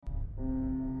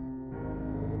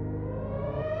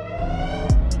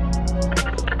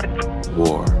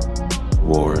War.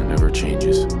 War never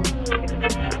changes.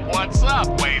 What's up,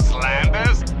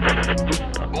 Wastelanders?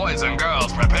 Boys and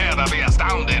girls, prepare to be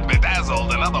astounded,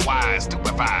 bedazzled, and otherwise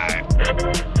stupefied.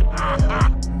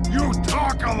 You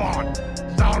talk a lot.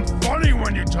 Sound funny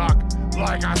when you talk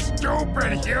like a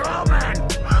stupid human.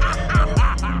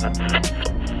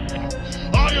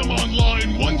 I am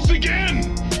online once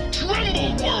again.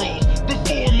 Tremble, world,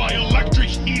 before my electric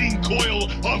heating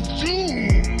coil of doom.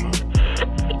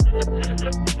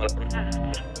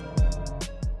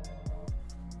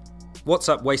 What's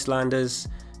up, Wastelanders?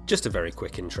 Just a very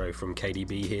quick intro from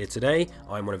KDB here today.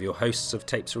 I'm one of your hosts of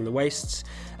Tapes from the Wastes,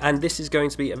 and this is going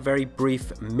to be a very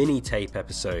brief mini-tape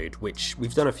episode, which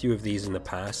we've done a few of these in the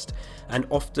past, and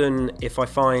often if I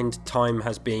find time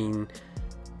has been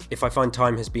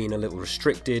a little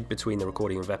restricted between the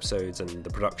recording of episodes and the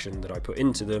production that I put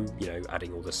into them, you know,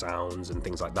 adding all the sounds and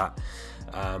things like that,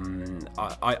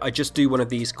 I just do one of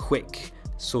these quick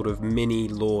sort of mini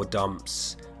lore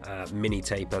dumps, mini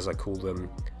tape as I call them,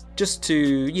 just to,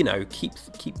 you know, keep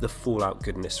the Fallout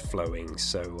goodness flowing.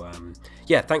 So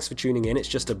yeah, thanks for tuning in. It's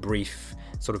just a brief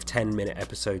sort of 10-minute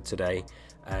episode today,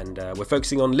 and we're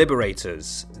focusing on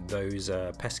Liberators, those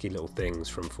pesky little things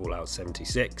from Fallout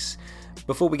 76.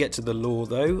 Before we get to the lore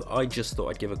though, I just thought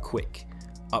I'd give a quick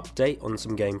update on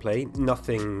some gameplay.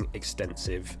 Nothing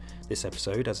extensive this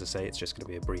episode, as I say, it's just going to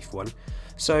be a brief one.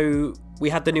 So we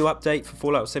had the new update for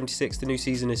Fallout 76, the new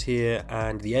season is here,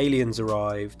 and the aliens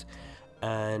arrived,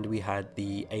 and we had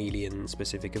the alien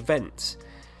specific event.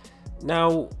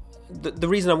 Now, the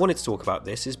reason I wanted to talk about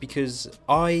this is because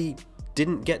I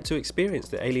didn't get to experience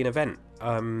the alien event.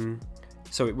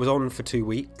 So it was on for 2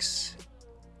 weeks,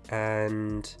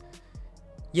 and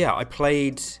yeah, I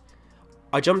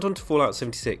jumped onto Fallout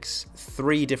 76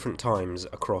 3 different times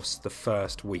across the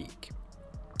first week,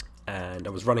 and I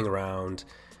was running around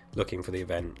looking for the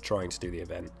event, trying to do the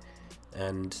event,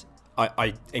 and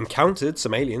I encountered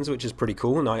some aliens, which is pretty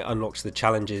cool, and I unlocked the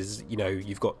challenges. You know,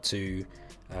 you've got to,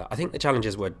 I think the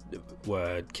challenges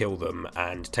were kill them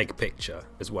and take a picture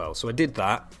as well. So I did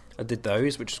that. I did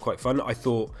those, which was quite fun. I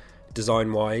thought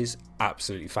design-wise,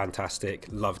 absolutely fantastic.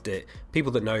 Loved it.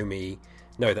 People that know me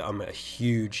know that I'm a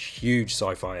huge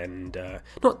sci-fi and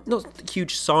not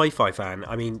huge sci-fi fan.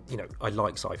 I mean, you know, I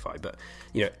like sci-fi, but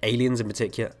you know, aliens in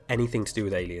particular, anything to do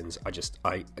with aliens,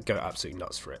 I go absolutely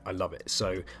nuts for it. I love it.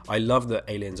 So I love that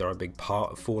aliens are a big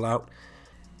part of Fallout.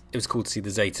 It was cool to see the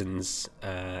Zetans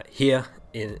here,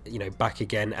 back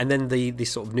again, and then the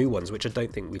sort of new ones, which I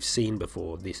don't think we've seen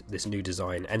before. This new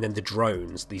design, and then the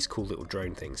drones, these cool little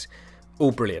drone things,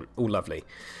 all brilliant, all lovely.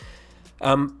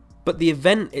 But the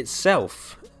event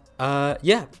itself, I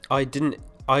didn't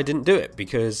do it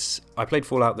because I played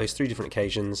Fallout those 3 different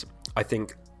occasions. I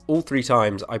think all 3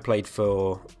 times I played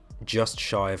for just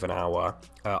shy of an hour.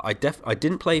 I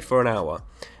didn't play for an hour,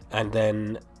 and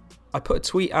then I put a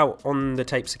tweet out on the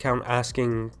Tapes account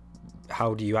asking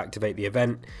how do you activate the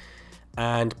event,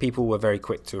 and people were very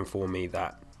quick to inform me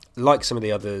that, like some of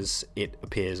the others, it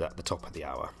appears at the top of the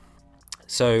hour.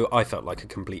 So I felt like a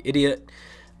complete idiot.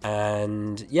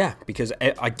 And yeah, because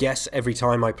I guess every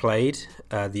time I played,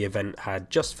 the event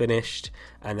had just finished,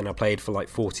 and then I played for like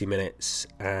 40 minutes,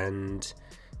 and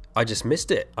I just missed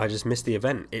it. I just missed the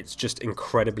event. It's just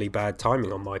incredibly bad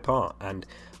timing on my part. And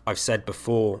I've said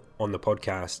before on the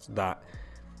podcast that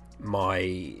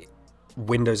my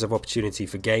windows of opportunity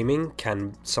for gaming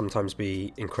can sometimes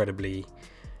be incredibly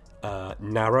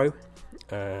narrow,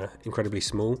 incredibly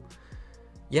small.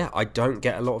 Yeah, I don't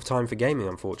get a lot of time for gaming,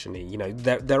 unfortunately. You know,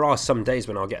 there are some days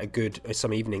when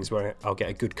some evenings where I'll get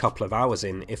a good couple of hours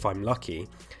in if I'm lucky.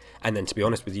 And then, to be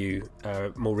honest with you,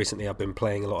 more recently I've been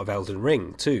playing a lot of Elden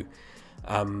Ring too.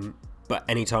 But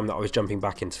any time that I was jumping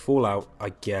back into Fallout,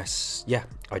 I guess, yeah,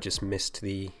 I just missed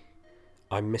the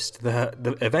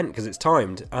event because it's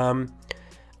timed. And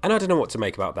I don't know what to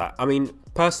make about that. I mean,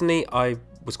 personally, I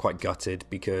was quite gutted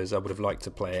because I would have liked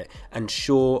to play it, and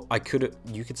sure,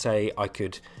 you could say I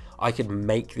could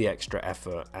make the extra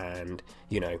effort and,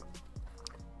 you know,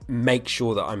 make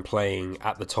sure that I'm playing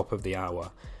at the top of the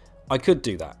hour. I could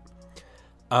do that.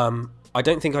 I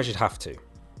don't think I should have to.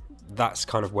 That's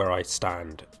kind of where I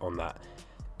stand on that.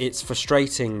 It's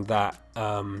frustrating that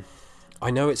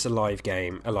I know it's a live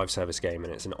service game,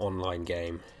 and it's an online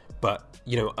game, but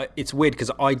you know, it's weird because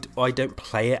I don't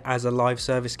play it as a live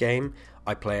service game.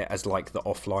 I play it as like the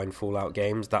offline Fallout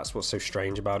games. That's what's so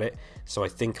strange about it. So I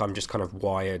think I'm just kind of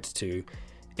wired to,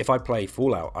 if I play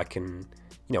Fallout, I can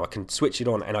switch it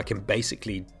on and I can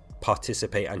basically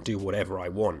participate and do whatever I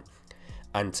want.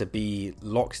 And to be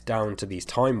locked down to these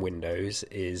time windows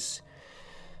is,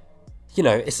 you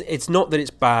know, it's not that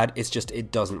it's bad, it's just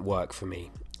it doesn't work for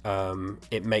me.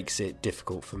 it makes it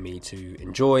difficult for me to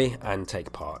enjoy and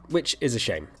take part, which is a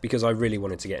shame because I really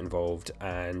wanted to get involved.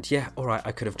 And yeah, alright,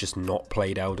 I could have just not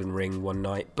played Elden Ring one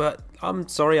night, but I'm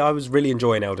sorry, I was really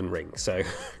enjoying Elden Ring. So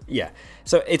yeah,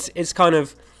 so it's kind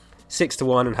of 6 to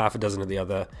 1 and half a dozen of the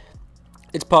other.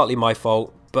 It's partly my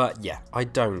fault, but yeah, I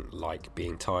don't like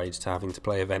being tied to having to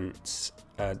play events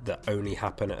that only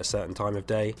happen at a certain time of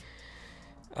day.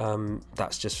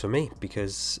 That's just for me,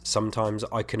 because sometimes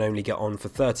I can only get on for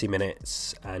 30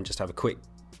 minutes and just have a quick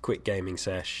gaming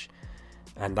sesh,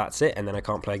 and that's it, and then I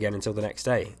can't play again until the next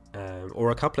day,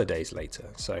 or a couple of days later.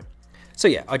 So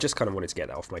yeah, I just kind of wanted to get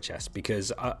that off my chest,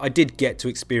 because I did get to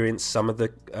experience some of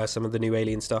the new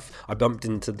Alien stuff. I bumped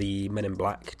into the Men in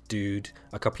Black dude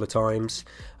a couple of times.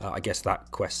 I guess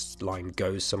that quest line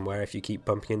goes somewhere if you keep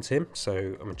bumping into him,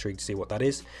 so I'm intrigued to see what that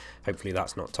is. Hopefully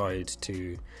that's not tied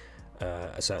to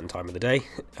a certain time of the day.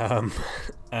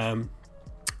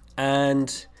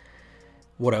 And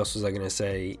what else was I going to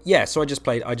say? Yeah, so I just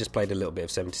played a little bit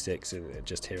of 76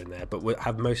 just here and there, but we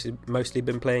have mostly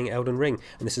been playing Elden Ring.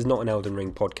 And this is not an Elden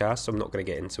Ring podcast, so I'm not going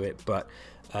to get into it, but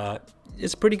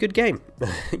it's a pretty good game.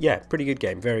 Yeah, pretty good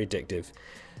game, very addictive.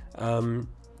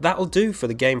 That'll do for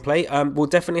the gameplay. We'll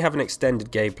definitely have an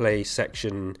extended gameplay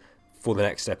section for the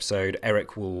next episode.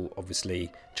 Eric will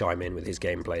obviously chime in with his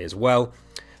gameplay as well.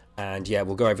 And yeah,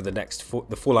 we'll go over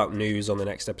the Fallout news on the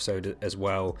next episode as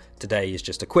well. Today is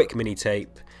just a quick mini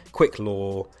tape, quick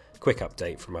lore, quick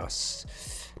update from us.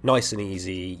 Nice and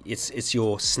easy. It's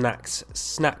your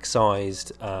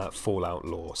snack-sized Fallout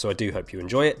lore. So I do hope you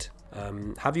enjoy it.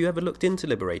 Have you ever looked into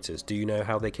Liberators? Do you know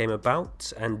how they came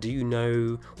about? And do you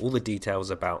know all the details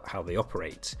about how they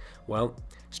operate? Well,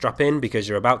 strap in, because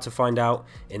you're about to find out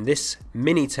in this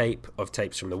mini tape of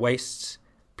Tapes from the Wastes.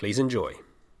 Please enjoy.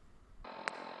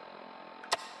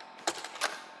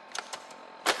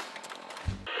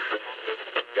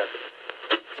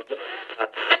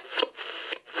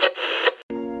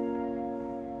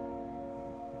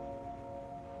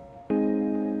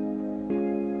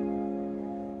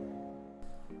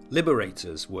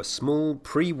 Liberators were small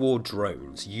pre-war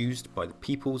drones used by the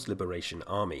People's Liberation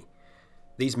Army.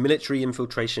 These military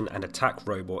infiltration and attack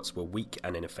robots were weak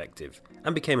and ineffective,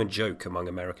 and became a joke among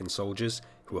American soldiers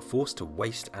who were forced to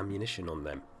waste ammunition on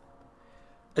them.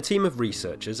 A team of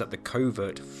researchers at the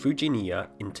covert Fujinia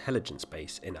intelligence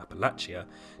base in Appalachia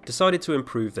decided to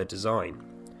improve their design.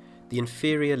 The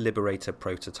inferior Liberator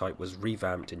prototype was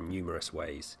revamped in numerous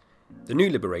ways. The new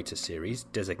Liberator series,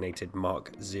 designated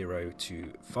Mark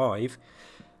 025,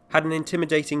 had an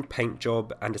intimidating paint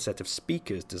job and a set of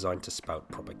speakers designed to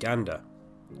spout propaganda.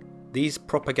 These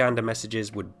propaganda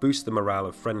messages would boost the morale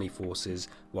of friendly forces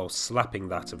while slapping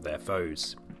that of their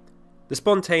foes. The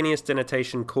spontaneous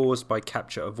denotation caused by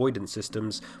capture avoidance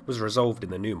systems was resolved in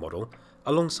the new model,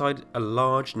 alongside a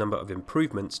large number of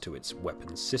improvements to its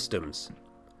weapons systems.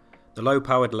 The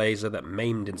low-powered laser that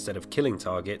maimed instead of killing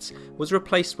targets was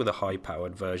replaced with a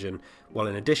high-powered version, while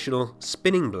an additional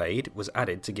spinning blade was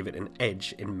added to give it an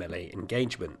edge in melee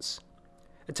engagements.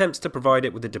 Attempts to provide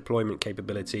it with a deployment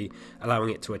capability,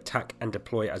 allowing it to attack and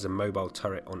deploy as a mobile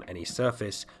turret on any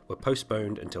surface, were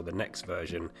postponed until the next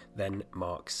version, then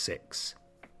Mark 6.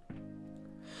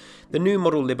 The new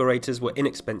model Liberators were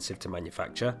inexpensive to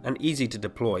manufacture and easy to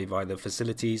deploy via the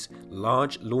facility's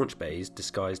large launch bays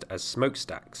disguised as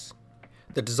smokestacks.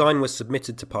 The design was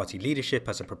submitted to party leadership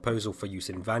as a proposal for use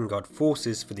in vanguard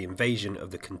forces for the invasion of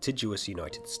the contiguous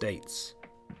United States.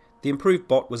 The improved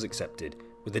bot was accepted,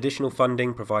 with additional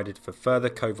funding provided for further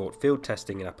covert field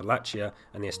testing in Appalachia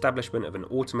and the establishment of an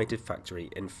automated factory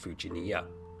in Fujinia.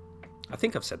 I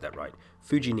think I've said that right,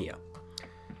 Fujinia.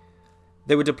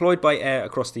 They were deployed by air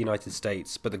across the United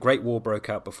States, but the Great War broke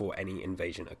out before any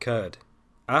invasion occurred.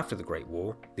 After the Great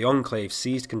War, the Enclave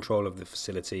seized control of the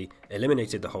facility,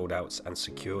 eliminated the holdouts, and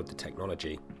secured the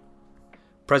technology.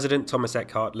 President Thomas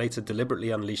Eckhart later deliberately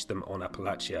unleashed them on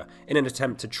Appalachia in an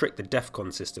attempt to trick the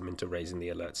DEFCON system into raising the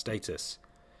alert status.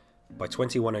 By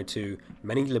 2102,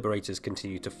 many Liberators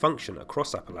continued to function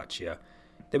across Appalachia.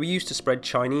 They were used to spread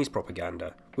Chinese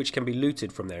propaganda, which can be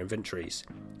looted from their inventories,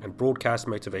 and broadcast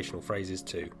motivational phrases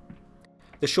too.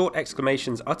 The short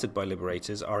exclamations uttered by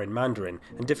Liberators are in Mandarin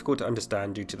and difficult to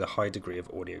understand due to the high degree of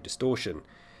audio distortion.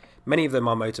 Many of them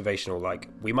are motivational, like,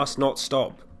 "We must not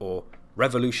stop," or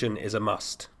 "Revolution is a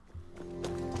must."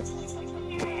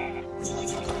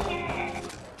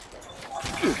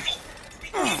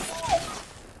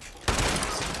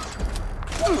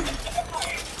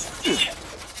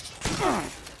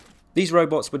 These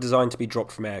robots were designed to be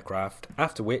dropped from aircraft,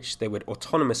 after which they would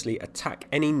autonomously attack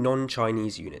any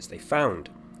non-Chinese units they found,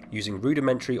 using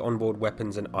rudimentary onboard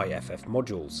weapons and IFF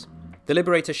modules. The The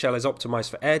Liberator shell is optimised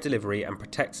for air delivery and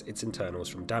protects its internals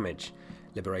from damage.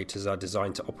 Liberators are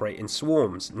designed to operate in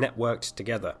swarms, networked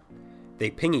together. They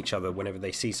ping each other whenever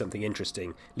they see something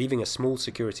interesting, leaving a small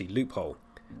security loophole.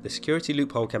 The security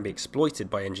loophole can be exploited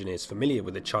by engineers familiar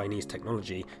with the Chinese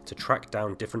technology to track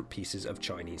down different pieces of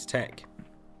Chinese tech.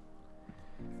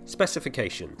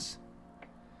 Specifications.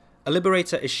 A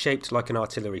Liberator is shaped like an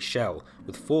artillery shell,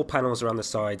 with 4 panels around the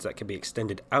sides that can be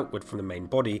extended outward from the main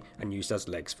body and used as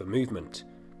legs for movement.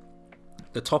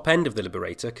 The top end of the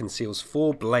Liberator conceals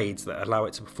 4 blades that allow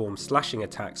it to perform slashing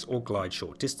attacks or glide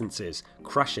short distances,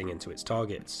 crashing into its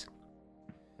targets.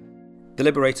 The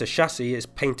Liberator chassis is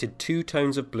painted 2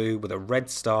 tones of blue with a red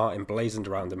star emblazoned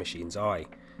around the machine's eye.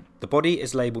 The body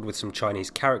is labelled with some Chinese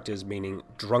characters meaning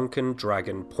Drunken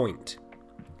Dragon Point,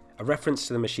 a reference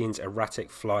to the machine's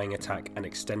erratic flying attack and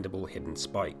extendable hidden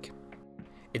spike.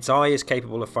 Its eye is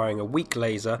capable of firing a weak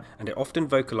laser, and it often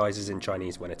vocalises in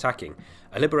Chinese when attacking.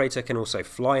 A Liberator can also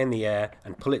fly in the air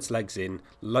and pull its legs in,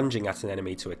 lunging at an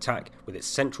enemy to attack with its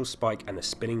central spike and the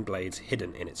spinning blades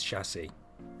hidden in its chassis.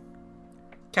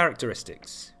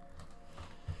 Characteristics.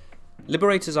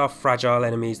 Liberators are fragile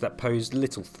enemies that pose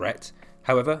little threat.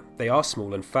 However, they are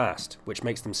small and fast, which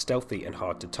makes them stealthy and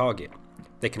hard to target.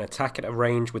 They can attack at a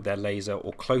range with their laser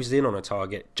or close in on a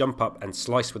target, jump up and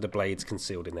slice with the blades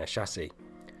concealed in their chassis.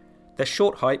 Their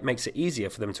short height makes it easier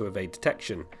for them to evade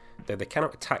detection, though they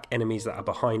cannot attack enemies that are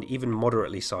behind even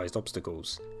moderately sized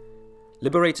obstacles.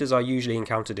 Liberators are usually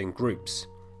encountered in groups,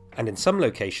 and in some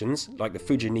locations, like the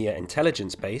Fujinia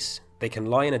Intelligence Base, they can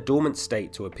lie in a dormant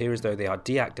state to appear as though they are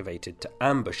deactivated to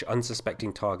ambush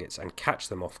unsuspecting targets and catch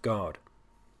them off guard.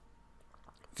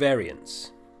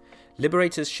 Variants.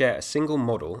 Liberators share a single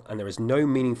model, and there is no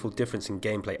meaningful difference in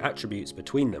gameplay attributes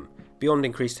between them, beyond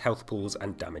increased health pools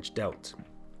and damage dealt.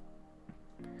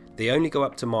 They only go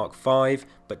up to Mark V,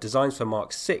 but designs for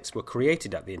Mark VI were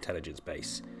created at the Intelligence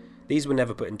Base. These were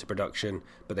never put into production,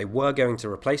 but they were going to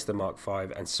replace the Mark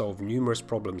V and solve numerous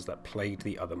problems that plagued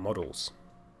the other models.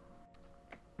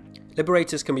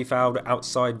 Liberators can be found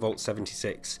outside Vault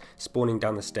 76, spawning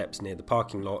down the steps near the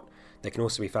parking lot. They can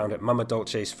also be found at Mama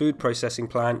Dolce's food processing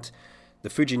plant, the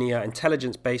Fujinia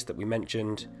Intelligence Base that we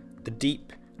mentioned, the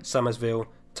Deep, Summersville,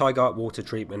 Tigard Water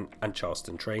Treatment, and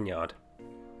Charleston Train Yard.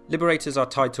 Liberators are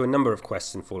tied to a number of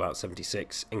quests in Fallout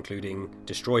 76, including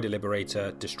Destroyed a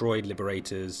Liberator, Destroyed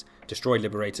Liberators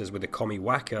with a Commie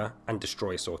Whacker, and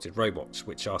Destroy Assorted Robots,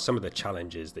 which are some of the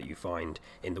challenges that you find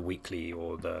in the weekly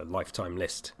or the lifetime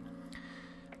list.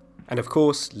 And of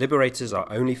course, Liberators are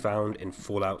only found in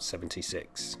Fallout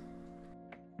 76.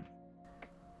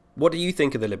 What do you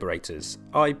think of the Liberators?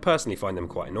 I personally find them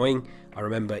quite annoying. I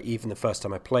remember even the first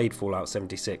time I played Fallout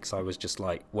 76, I was just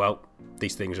like, well,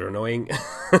 these things are annoying.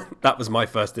 That was my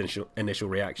first initial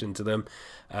reaction to them,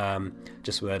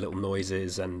 just with their little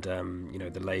noises and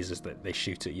the lasers that they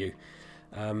shoot at you.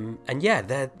 And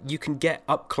yeah, you can get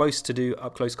up close to do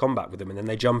up close combat with them, and then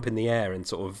they jump in the air and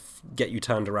sort of get you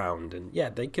turned around. And yeah,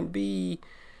 they can be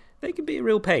a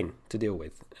real pain to deal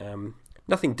with.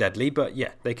 Nothing deadly, but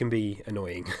yeah, they can be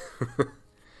annoying.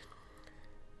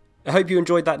 I hope you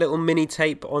enjoyed that little mini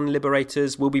tape on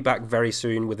Liberators. We'll be back very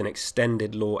soon with an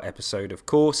extended lore episode, of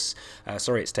course.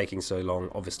 Sorry it's taking so long.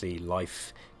 Obviously,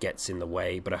 life gets in the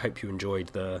way, but I hope you enjoyed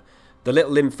the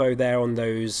little info there on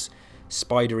those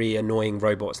spidery, annoying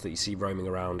robots that you see roaming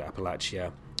around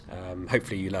Appalachia.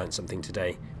 Hopefully you learned something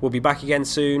today. We'll be back again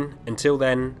soon. Until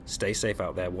then, stay safe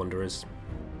out there, Wanderers.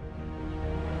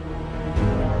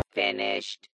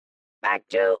 Finished. Back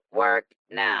to work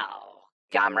now,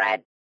 comrade.